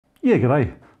Yeah,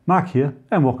 g'day, Mark here,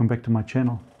 and welcome back to my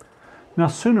channel. Now,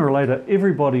 sooner or later,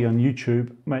 everybody on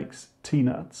YouTube makes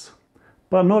T-nuts,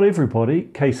 but not everybody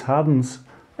case hardens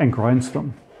and grinds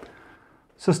them.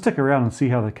 So stick around and see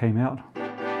how they came out.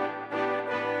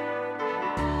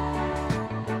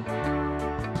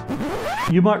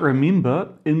 You might remember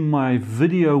in my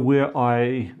video where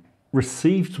I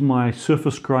received my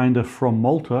surface grinder from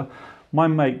Malta, my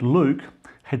mate Luke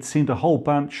had sent a whole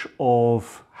bunch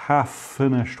of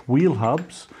half-finished wheel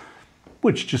hubs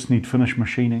which just need finish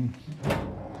machining.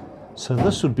 So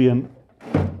this would be an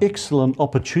excellent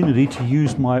opportunity to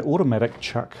use my automatic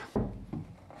chuck,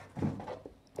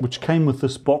 which came with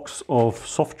this box of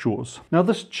soft jaws. Now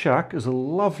this chuck is a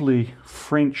lovely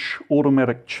French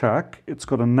automatic chuck. It's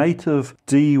got a native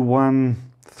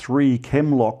D13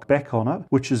 cam lock back on it,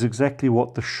 which is exactly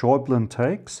what the Schaublin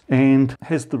takes, and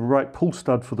has the right pull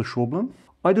stud for the Schaublin.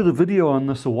 I did a video on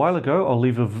this a while ago. I'll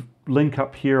leave a link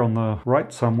up here on the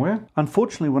right somewhere.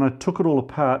 Unfortunately, when I took it all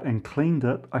apart and cleaned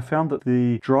it, I found that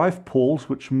the drive pawls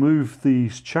which move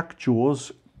these chuck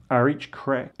jaws are each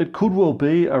cracked. It could well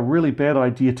be a really bad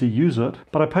idea to use it,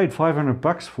 but I paid 500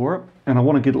 bucks for it and I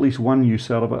want to get at least one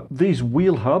use out of it. These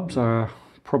wheel hubs are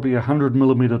probably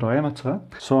 100mm diameter,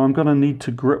 so I'm going to need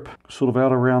to grip sort of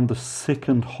out around the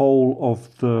second hole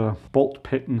of the bolt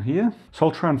pattern here. So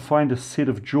I'll try and find a set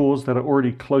of jaws that are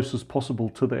already close as possible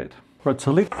to that. Right,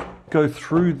 so let's go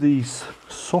through these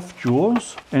soft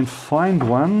jaws and find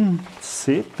one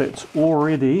set that's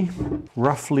already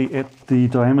roughly at the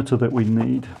diameter that we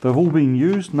need. They've all been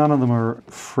used, none of them are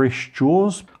fresh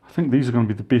jaws. I think these are going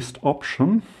to be the best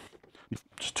option.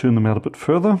 Just turn them out a bit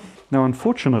further. Now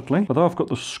unfortunately, although I've got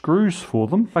the screws for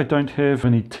them, I don't have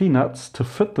any T-nuts to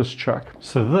fit this chuck.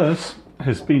 So this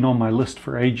has been on my list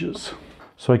for ages.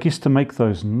 So I guess to make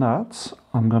those nuts,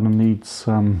 I'm going to need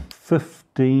some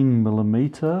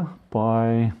 15mm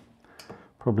by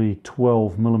probably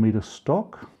 12mm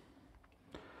stock,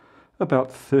 about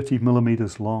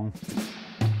 30mm long.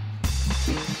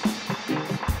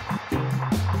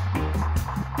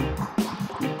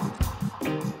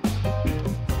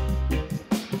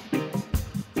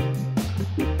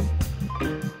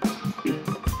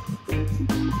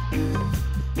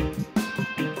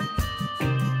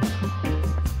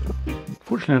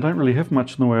 Fortunately, I don't really have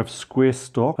much in the way of square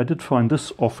stock. I did find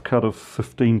this offcut of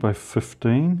 15 by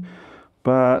 15,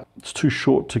 but it's too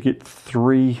short to get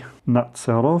 3 nuts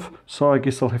out of, so I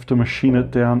guess I'll have to machine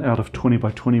it down out of 20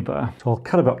 by 20 bar. So I'll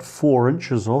cut about 4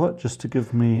 inches of it just to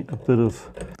give me a bit of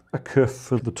a kerf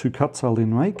for the 2 cuts I'll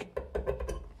then make.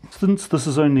 Since this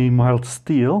is only mild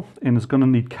steel and is going to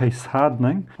need case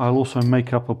hardening, I'll also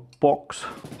make up a box .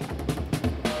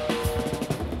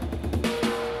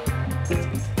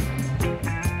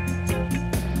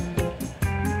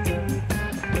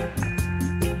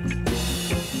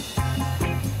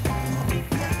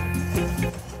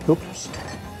 Oops,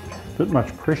 a bit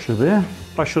much pressure there.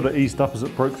 I should have eased up as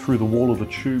it broke through the wall of the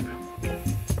tube.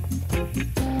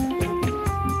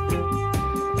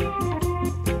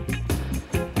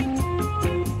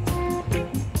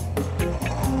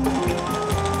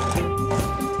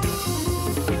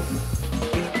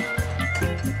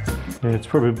 Yeah, it's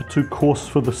probably a bit too coarse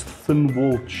for this thin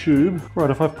wall tube. Right,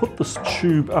 if I put this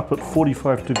tube up at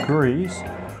 45 degrees,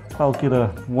 I'll get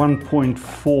a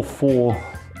 1.44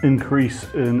 increase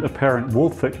in apparent wall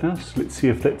thickness. Let's see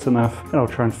if that's enough, and I'll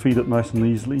try and feed it nice and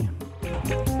easily.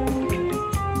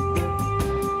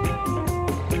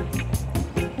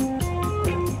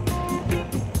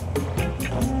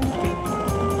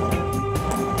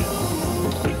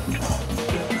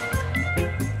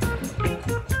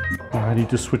 I need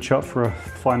to switch out for a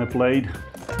finer blade.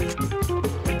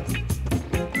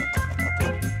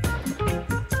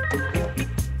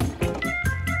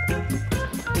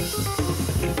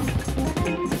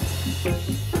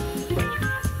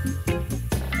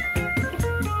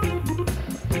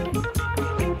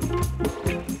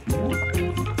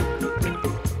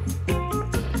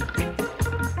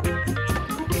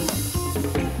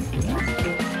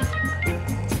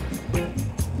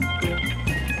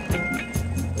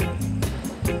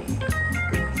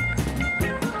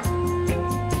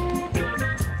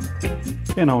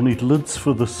 And I'll need lids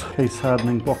for this case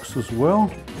hardening box as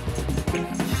well.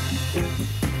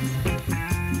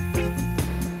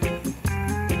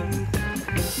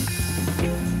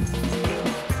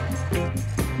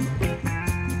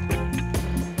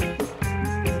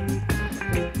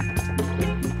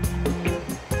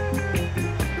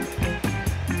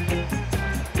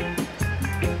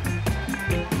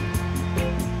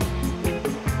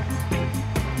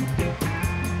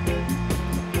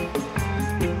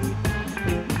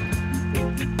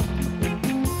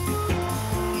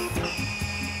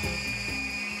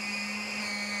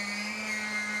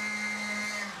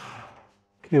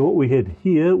 Yeah, what we had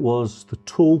here was the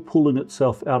tool pulling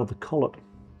itself out of the collet.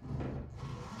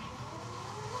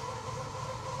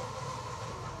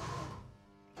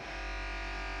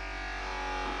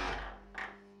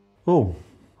 Oh,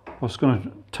 I was going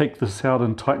to take this out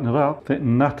and tighten it up. That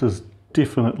nut is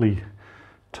definitely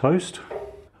toast.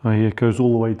 Oh yeah, it goes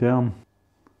all the way down.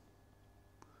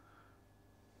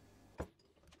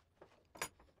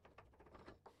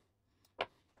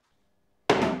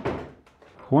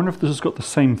 I wonder if this has got the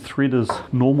same thread as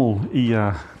normal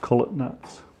ER collet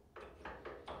nuts.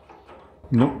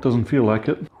 Nope, doesn't feel like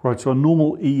it. Right, so a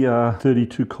normal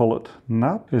ER32 collet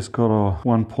nut has got a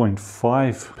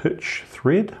 1.5 pitch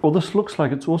thread. Well, this looks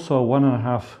like it's also a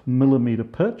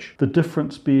 1.5mm pitch. The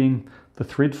difference being the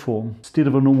thread form. Instead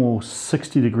of a normal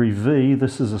 60-degree V,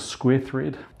 this is a square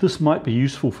thread. This might be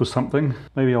useful for something.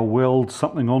 Maybe I'll weld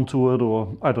something onto it,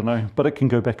 or I don't know, but it can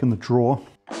go back in the drawer.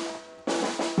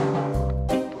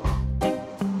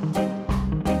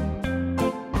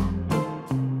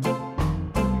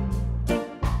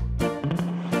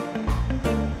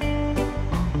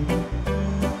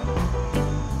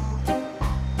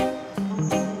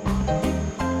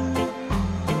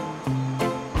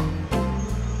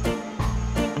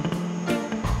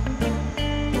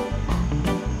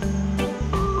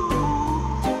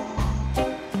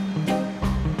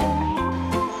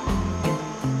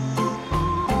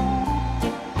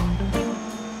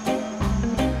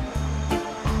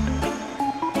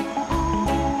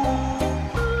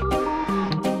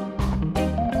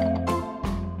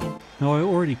 Now I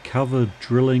already covered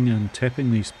drilling and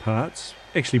tapping these parts,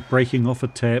 actually breaking off a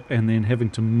tap and then having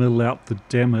to mill out the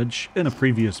damage in a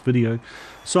previous video,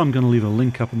 so I'm going to leave a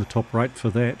link up in the top right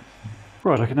for that.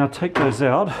 Right, I can now take those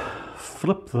out,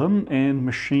 flip them and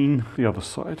machine the other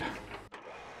side.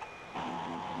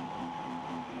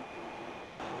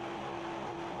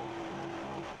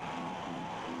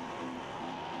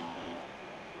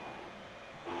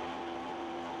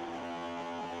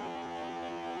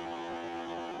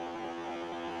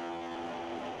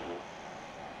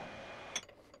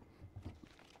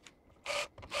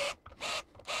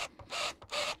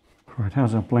 Right,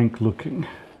 how's our blank looking?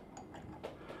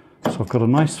 So I've got a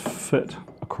nice fit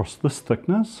across this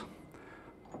thickness,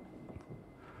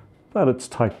 but it's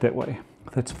tight that way.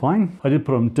 That's fine. I did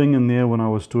put a ding in there when I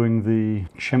was doing the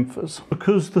chamfers.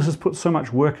 Because this has put so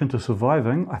much work into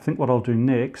surviving, I think what I'll do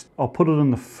next, I'll put it in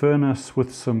the furnace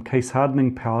with some case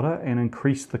hardening powder and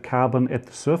increase the carbon at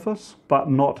the surface, but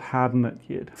not harden it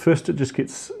yet. First it just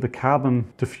gets the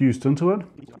carbon diffused into it.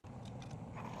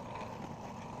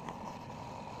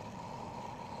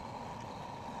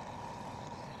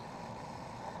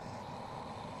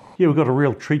 Yeah, we've got a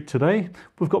real treat today.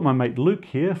 We've got my mate Luke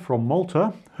here from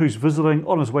Malta, who's visiting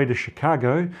on his way to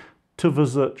Chicago to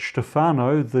visit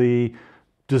Stefano, the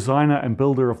designer and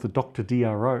builder of the Dr.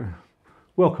 DRO.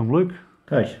 Welcome, Luke.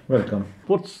 Hi, welcome.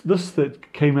 What's this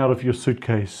that came out of your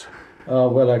suitcase?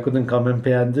 Well, I couldn't come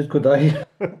empty-handed, could I?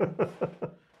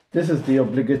 This is the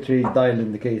obligatory dial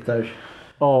indicator.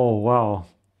 Oh, wow.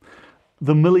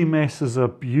 The millimass is a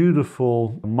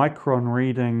beautiful micron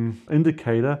reading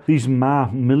indicator. These Ma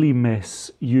millimass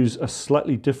use a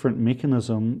slightly different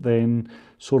mechanism than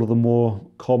sort of the more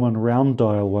common round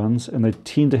dial ones, and they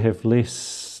tend to have less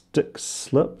stick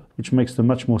slip, which makes them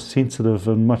much more sensitive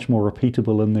and much more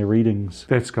repeatable in their readings.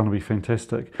 That's going to be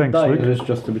fantastic. Thanks, Dial Luke. is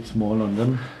just a bit small on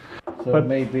them, so but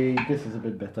maybe this is a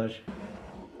bit better.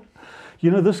 You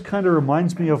know, this kind of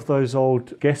reminds me of those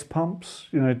old gas pumps,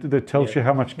 you know, that tells you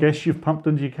how much gas you've pumped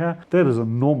into your car. That is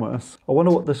enormous. I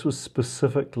wonder what this was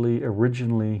specifically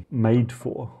originally made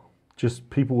for. Just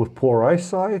people with poor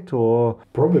eyesight, or?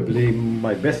 Probably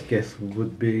my best guess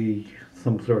would be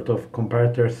some sort of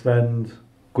comparator stand,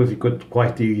 because you could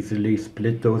quite easily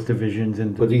split those divisions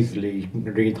and could easily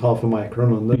read half a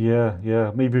micron on them. Yeah,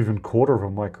 maybe even quarter of a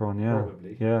micron, yeah.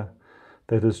 Probably. Yeah.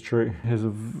 That is true. It has a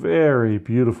very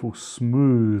beautiful,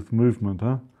 smooth movement,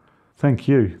 huh? Thank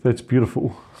you. That's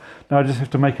beautiful. Now I just have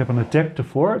to make up an adapter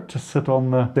for it to sit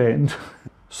on the stand.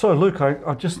 So Luke,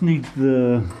 I just need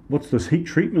the, what's this, heat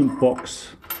treatment box.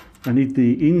 I need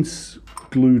the ends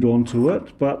glued onto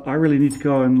it, but I really need to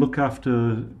go and look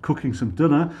after cooking some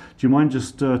dinner. Do you mind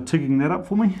just tigging that up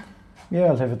for me? Yeah,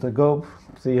 I'll have it a go,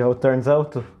 see how it turns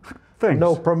out. Thanks.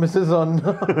 No promises on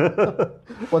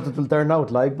what it will turn out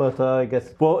like, but I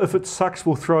guess... Well, if it sucks,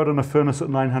 we'll throw it in a furnace at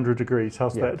 900 degrees.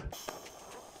 How's that?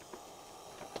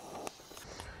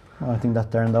 I think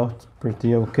that turned out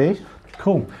pretty okay.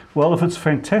 Cool. Well, if it's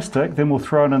fantastic, then we'll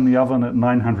throw it in the oven at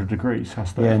 900 degrees.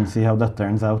 How's that? Yeah, and see how that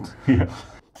turns out. Yeah.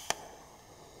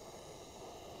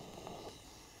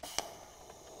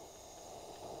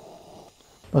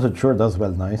 But it sure does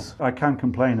weld nice. I can't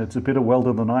complain, it's a better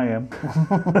welder than I am.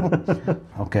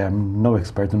 Okay, I'm no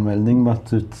expert in welding,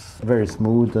 but it's very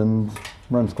smooth and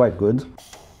runs quite good.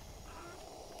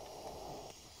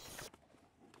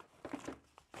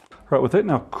 Right, with that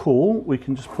now cool, we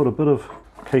can just put a bit of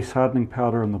case hardening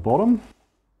powder in the bottom.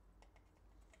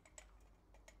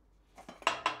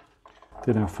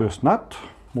 Then our first nut,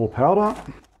 more powder,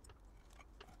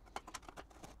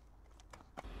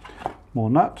 more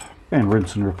nut, and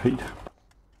rinse and repeat.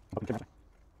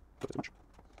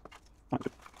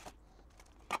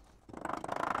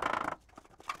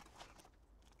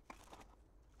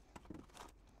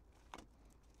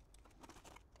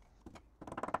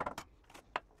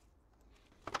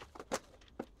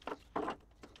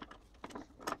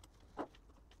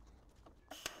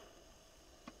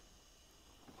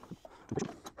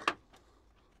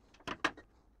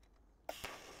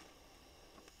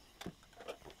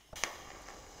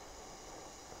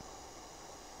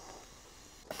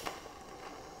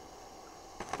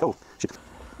 Oh, shit.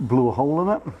 Blew a hole in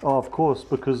it? Oh, of course,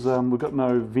 because we've got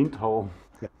no vent hole.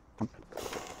 Yeah.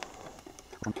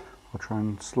 I'll try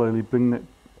and slowly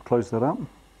close that up.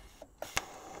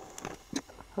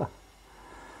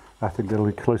 I think that'll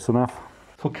be close enough.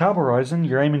 For carborising,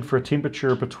 you're aiming for a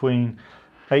temperature between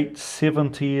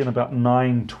 870 and about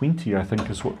 920, I think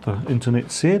is what the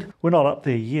internet said. We're not up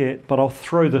there yet, but I'll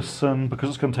throw this in because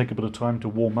it's going to take a bit of time to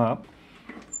warm up.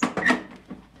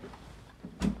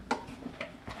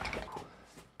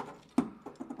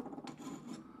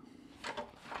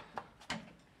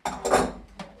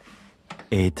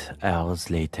 Eight hours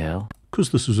later.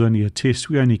 Because this was only a test,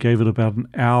 we only gave it about an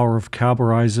hour of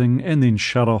carborising and then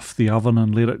shut off the oven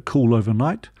and let it cool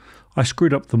overnight. I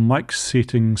screwed up the mic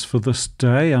settings for this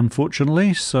day,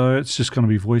 unfortunately, so it's just going to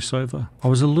be voiceover. I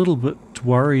was a little bit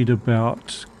worried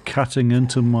about cutting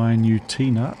into my new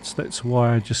T-nuts. That's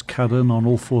why I just cut in on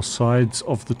all four sides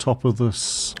of the top of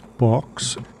this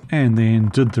box and then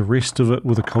did the rest of it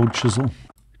with a cold chisel.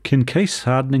 Can case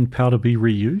hardening powder be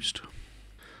reused?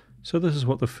 So this is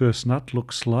what the first nut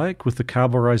looks like with the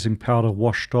carborising powder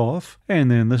washed off, and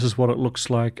then this is what it looks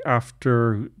like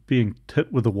after being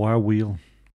hit with a wire wheel.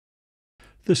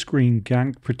 This green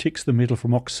gunk protects the metal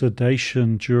from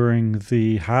oxidation during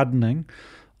the hardening.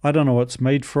 I don't know what it's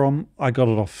made from. I got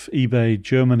it off eBay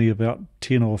Germany about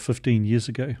 10 or 15 years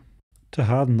ago. To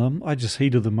harden them, I just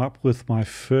heated them up with my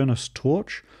furnace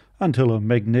torch until a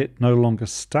magnet no longer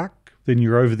stuck. Then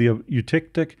you're over the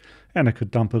eutectic and I could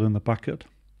dump it in the bucket.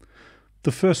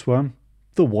 The first one,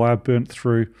 the wire burnt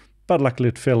through, but luckily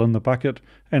it fell in the bucket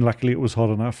and luckily it was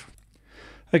hot enough.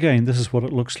 Again, this is what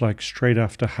it looks like straight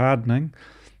after hardening,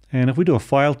 and if we do a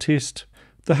file test,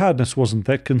 the hardness wasn't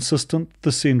that consistent.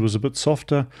 This end was a bit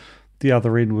softer, the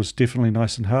other end was definitely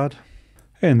nice and hard.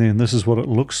 And then this is what it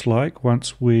looks like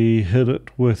once we hit it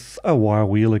with a wire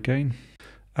wheel again.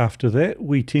 After that,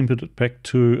 we tempered it back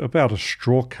to about a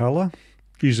straw colour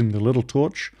using the little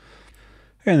torch.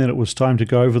 And then it was time to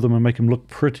go over them and make them look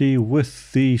pretty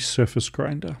with the surface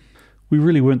grinder. We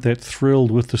really weren't that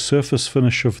thrilled with the surface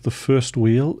finish of the first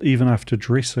wheel, even after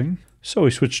dressing, so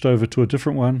we switched over to a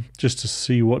different one just to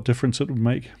see what difference it would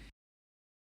make.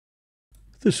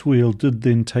 This wheel did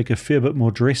then take a fair bit more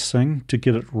dressing to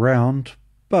get it round,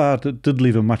 but it did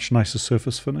leave a much nicer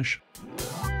surface finish.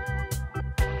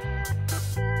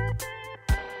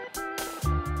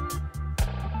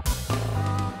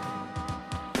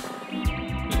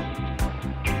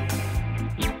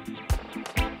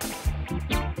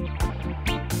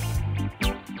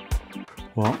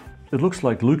 Well, it looks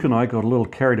like Luke and I got a little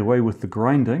carried away with the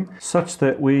grinding, such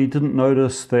that we didn't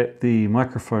notice that the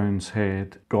microphones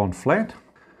had gone flat,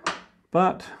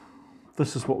 but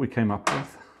this is what we came up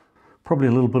with. Probably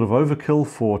a little bit of overkill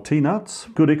for T-nuts.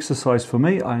 Good exercise for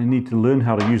me. I need to learn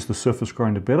how to use the surface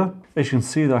grinder better. As you can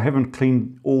see, I haven't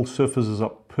cleaned all surfaces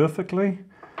up perfectly,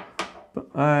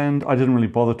 and I didn't really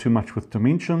bother too much with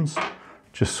dimensions,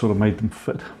 just sort of made them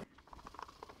fit.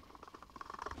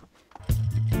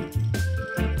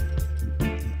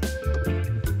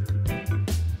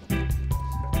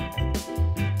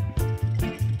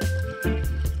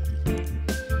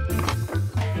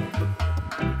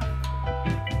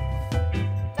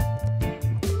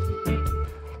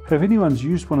 If anyone's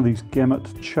used one of these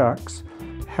Gammet chucks,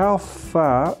 how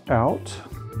far out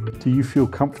do you feel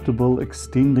comfortable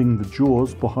extending the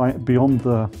jaws beyond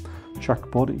the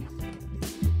chuck body?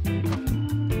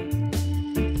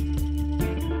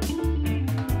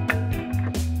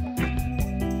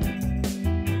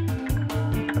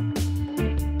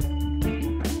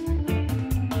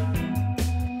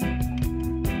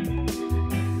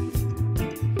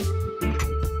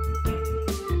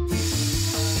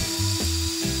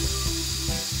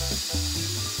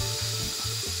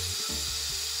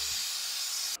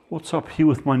 What's up here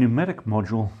with my pneumatic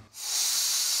module?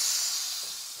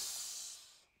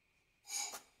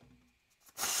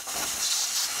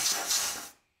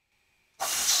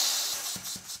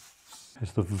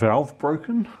 Is the valve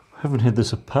broken? I haven't had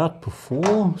this apart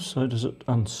before, so does it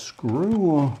unscrew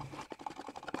or...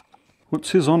 Well, it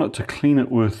says on it to clean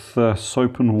it with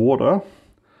soap and water,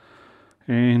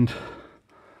 and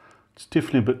it's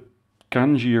definitely a bit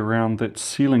gungy around that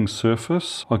sealing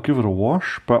surface. I'll give it a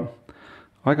wash, but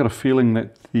I got a feeling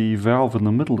that the valve in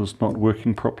the middle is not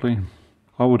working properly.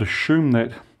 I would assume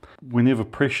that whenever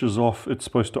pressure's off, it's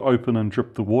supposed to open and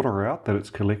drip the water out that it's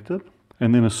collected.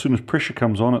 And then as soon as pressure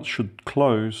comes on, it should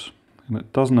close, and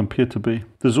it doesn't appear to be.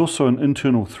 There's also an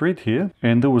internal thread here,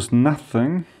 and there was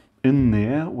nothing in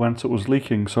there once it was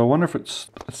leaking. So I wonder if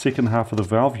it's the second half of the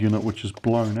valve unit which is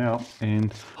blown out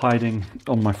and hiding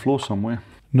on my floor somewhere.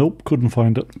 Nope, couldn't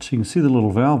find it. So you can see the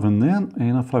little valve in there,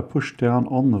 and if I push down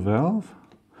on the valve,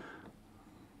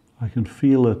 I can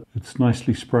feel it. It's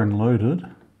nicely sprung loaded.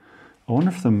 I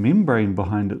wonder if the membrane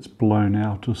behind it's blown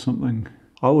out or something.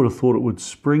 I would have thought it would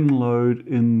spring load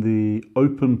in the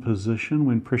open position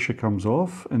when pressure comes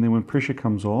off, and then when pressure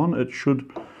comes on, it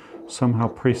should somehow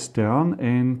press down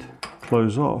and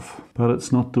close off, but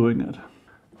it's not doing it.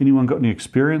 Anyone got any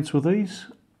experience with these?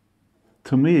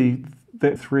 To me,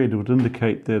 that thread would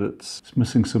indicate that it's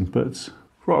missing some bits.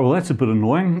 Right, well that's a bit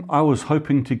annoying. I was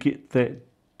hoping to get that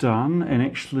done and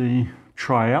actually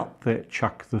try out that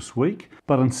chuck this week,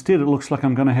 but instead it looks like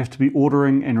I'm going to have to be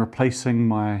ordering and replacing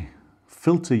my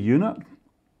filter unit,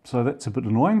 so that's a bit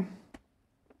annoying.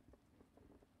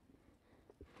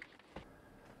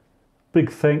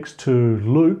 Big thanks to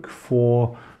Luke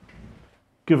for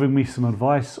giving me some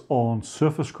advice on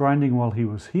surface grinding while he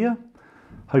was here.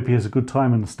 Hope he has a good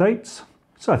time in the States.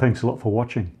 So thanks a lot for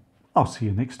watching. I'll see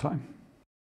you next time.